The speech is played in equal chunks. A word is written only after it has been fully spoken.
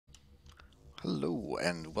Hello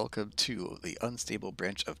and welcome to the unstable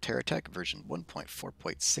branch of TerraTech version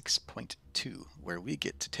 1.4.6.2, where we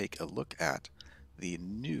get to take a look at the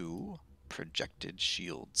new projected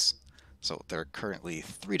shields. So there are currently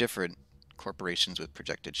three different corporations with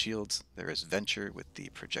projected shields. There is Venture with the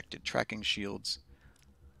projected tracking shields.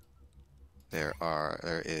 There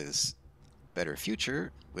is Better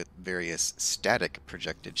Future with various static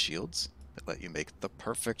projected shields that let you make the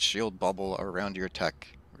perfect shield bubble around your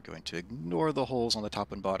tech. We're going to ignore the holes on the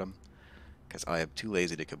top and bottom because I am too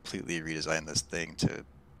lazy to completely redesign this thing to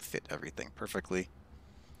fit everything perfectly.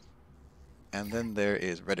 And then there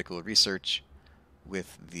is Reticle Research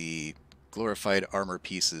with the glorified armor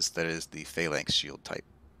pieces that is the phalanx shield type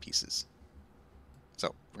pieces.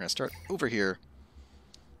 So we're going to start over here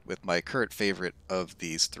with my current favorite of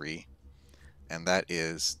these three, and that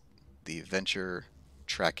is the Venture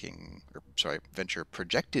projected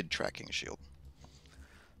tracking shield.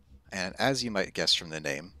 And as you might guess from the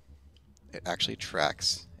name, it actually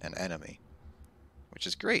tracks an enemy, which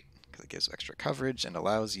is great because it gives extra coverage and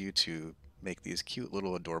allows you to make these cute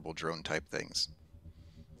little adorable drone type things.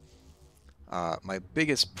 My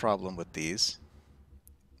biggest problem with these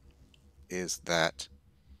is that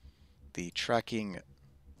the tracking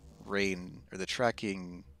the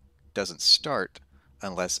tracking doesn't start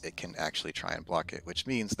unless it can actually try and block it, which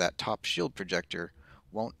means that top shield projector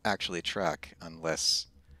won't actually track unless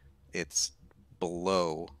it's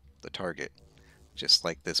below the target. Just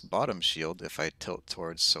like this bottom shield, if I tilt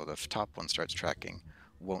towards so the top one starts tracking,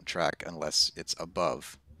 won't track unless it's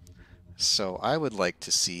above. So I would like to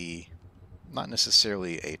see not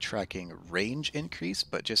necessarily a tracking range increase,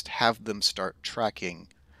 but just have them start tracking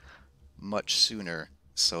much sooner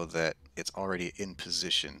so that it's already in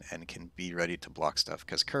position and can be ready to block stuff.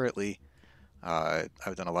 Because currently,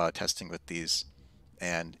 I've done a lot of testing with these,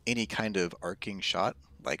 and any kind of arcing shot,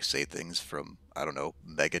 like say things from, I don't know,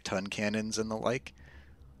 megaton cannons and the like,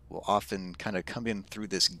 will often kind of come in through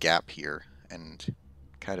this gap here and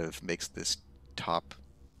kind of makes this top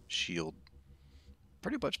shield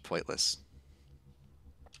pretty much pointless.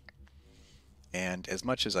 And as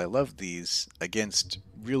much as I love these against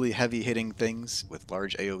really heavy hitting things with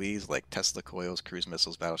large AoEs like Tesla coils, cruise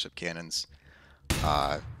missiles, battleship cannons,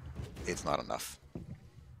 uh, it's not enough.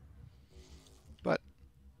 But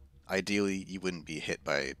ideally, you wouldn't be hit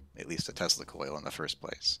by at least a Tesla coil in the first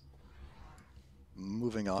place.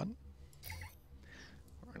 Moving on,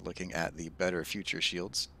 we're looking at the Better Future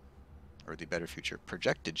shields, or the Better Future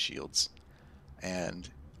projected shields, and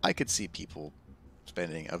I could see people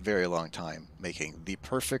spending a very long time making the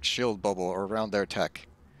perfect shield bubble around their tech.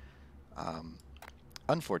 Um,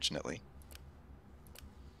 Unfortunately,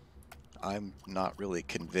 I'm not really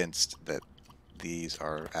convinced that these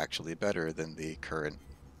are actually better than the current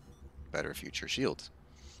Better Future shields.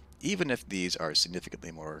 Even if these are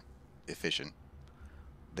significantly more efficient,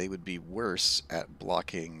 they would be worse at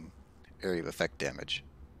blocking area of effect damage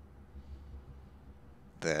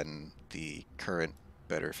than the current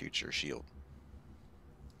Better Future shield,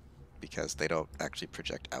 because they don't actually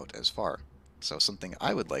project out as far. So something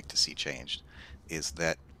I would like to see changed is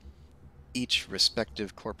that each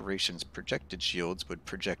respective corporation's projected shields would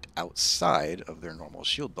project outside of their normal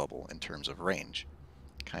shield bubble in terms of range,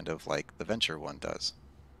 kind of like the Venture one does.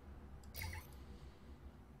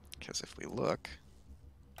 Because if we look,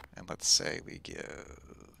 and let's say we give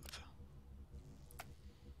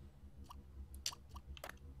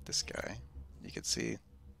this guy, you can see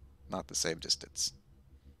not the same distance.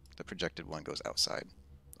 The projected one goes outside.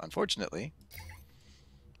 Unfortunately,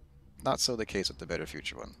 not so the case with the Better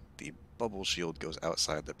Future one. The bubble shield goes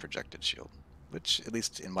outside the projected shield, which, at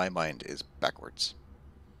least in my mind, is backwards.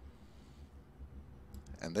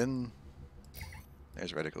 And then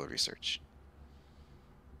there's Reticle Research.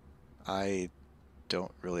 I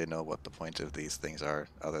don't really know what the point of these things are,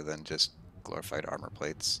 other than just glorified armor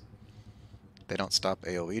plates. They don't stop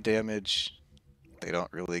AoE damage, they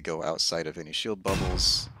don't really go outside of any shield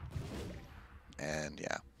bubbles, and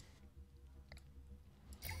yeah.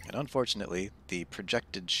 And unfortunately, the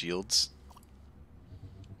projected shields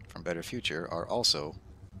from Better Future are also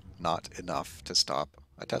not enough to stop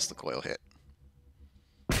a Tesla coil hit.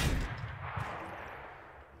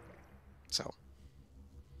 So,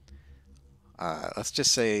 let's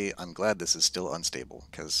just say I'm glad this is still unstable,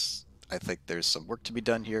 because I think there's some work to be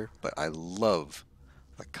done here, but I love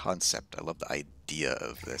the concept, I love the idea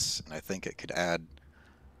of this, and I think it could add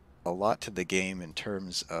a lot to the game in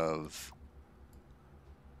terms of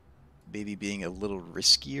maybe being a little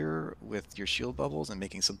riskier with your shield bubbles and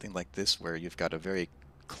making something like this where you've got a very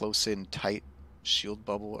close-in, tight shield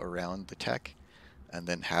bubble around the tech, and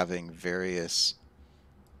then having various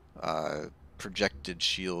projected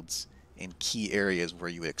shields in key areas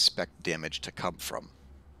where you would expect damage to come from.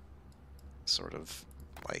 Sort of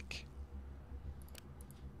like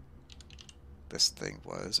this thing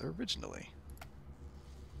was originally,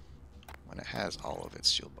 when it has all of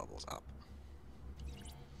its shield bubbles up.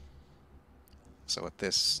 So with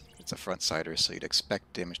this, it's a front sider, so you'd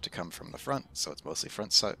expect damage to come from the front, so it's mostly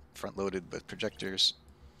front loaded with projectors.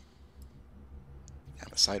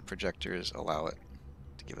 And the side projectors allow it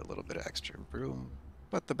to give it a little bit of extra room,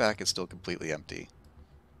 but the back is still completely empty,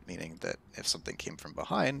 meaning that if something came from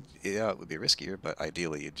behind, yeah, it would be riskier, but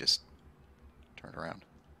ideally you'd just turn around.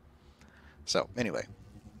 So anyway,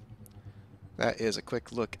 that is a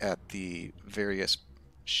quick look at the various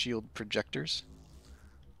shield projectors.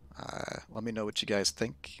 Let me know what you guys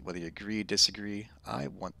think, whether you agree, disagree. I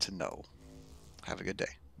want to know. Have a good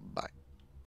day. Bye.